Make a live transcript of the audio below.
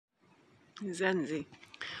Zenzi.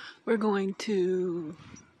 We're going to,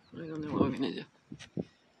 I don't know what we're going to do.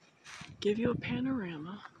 Give you a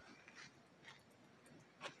panorama.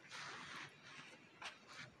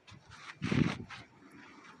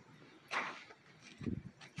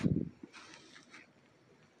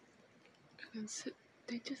 And sit,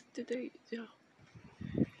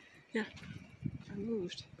 yeah, I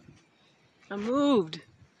moved.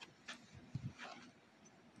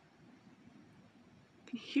 You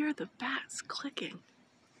can hear the bats clicking.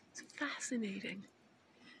 It's fascinating.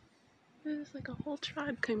 There's like a whole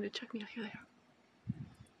tribe came to check me out. Here they are.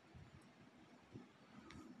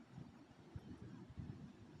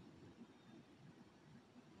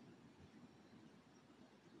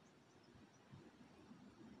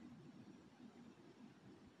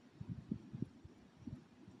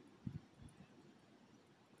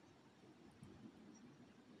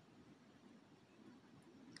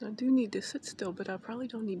 I do need to sit still, but I probably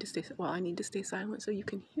don't need to stay. Well, I need to stay silent so you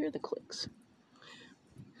can hear the clicks.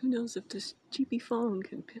 Who knows if this cheapy phone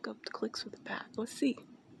can pick up the clicks with the bat? Let's see.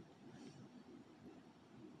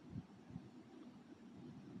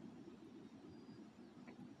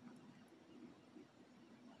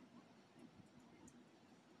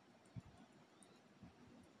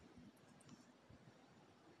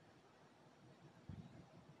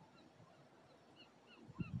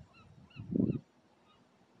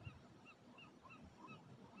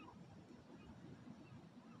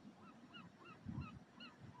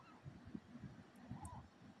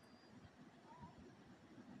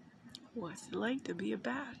 What's it like to be a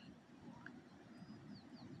bat?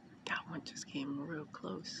 That one just came real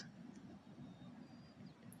close.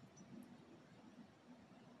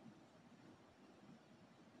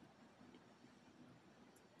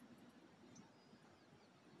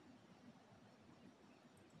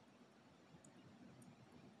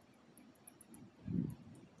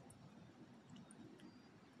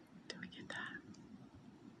 Did we get that?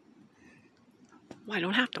 Well, I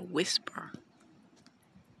don't have to whisper.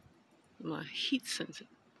 My heat sensitive.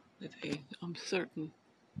 I'm certain.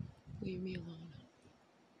 Leave me alone.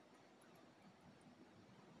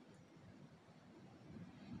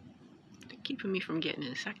 They're keeping me from getting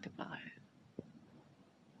insectified.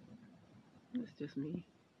 It's just me.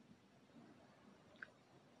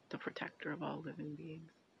 The protector of all living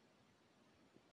beings.